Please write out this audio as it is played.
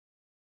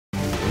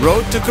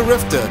Road to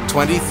Carifta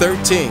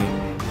 2013.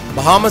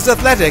 Bahamas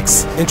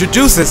Athletics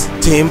introduces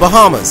Team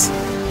Bahamas.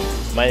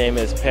 My name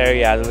is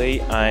Perry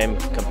Adderley. I'm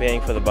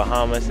competing for the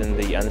Bahamas in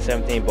the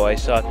under-17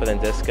 boys shot put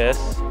and discus.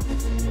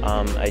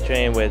 I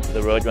train with the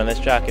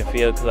Roadrunners Track and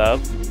Field Club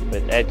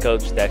with head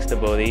coach Dexter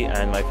Bodie,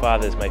 and my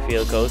father is my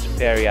field coach,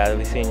 Perry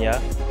Adderley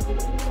Sr.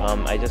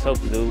 I just hope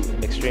to do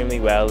extremely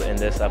well in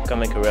this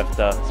upcoming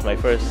Carifta. It's my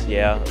first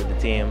year with the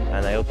team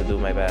and I hope to do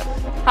my best.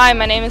 Hi,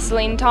 my name is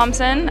Celine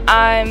Thompson.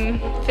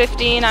 I'm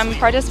 15. I'm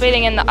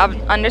participating in the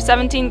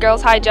under-17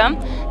 girls high jump.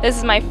 This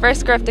is my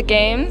first Carifta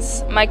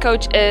Games. My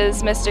coach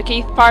is Mr.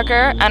 Keith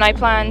Parker and I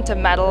plan to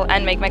medal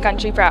and make my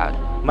country proud.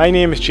 My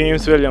name is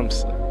James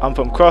Williams. I'm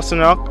from Crossing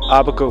Rock,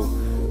 Abaco,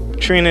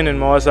 training in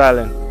Morris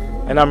Island,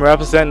 and I'm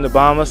representing the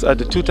Bahamas at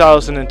the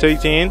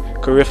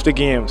 2013 Carifta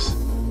Games.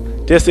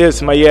 This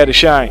is my year to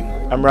shine.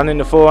 I'm running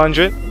the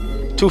 400,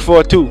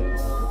 242.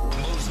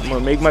 I'm going to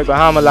make my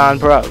Bahama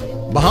land proud.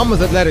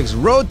 Bahamas Athletics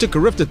Road to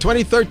Carifta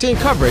 2013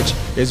 coverage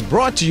is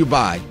brought to you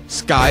by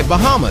Sky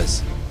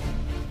Bahamas,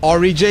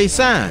 Ori J.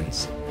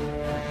 Sands,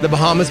 the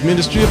Bahamas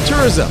Ministry of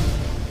Tourism,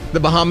 the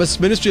Bahamas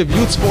Ministry of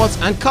Youth,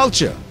 Sports and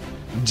Culture,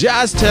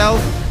 Jazztel,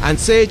 and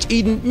Sage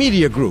Eden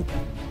Media Group.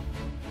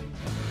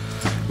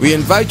 We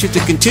invite you to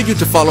continue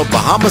to follow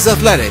Bahamas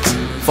Athletics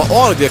for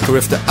all of your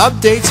Carifta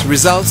updates,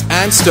 results,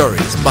 and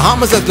stories.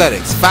 Bahamas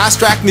Athletics, Fast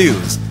Track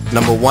News,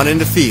 #1 in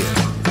the field.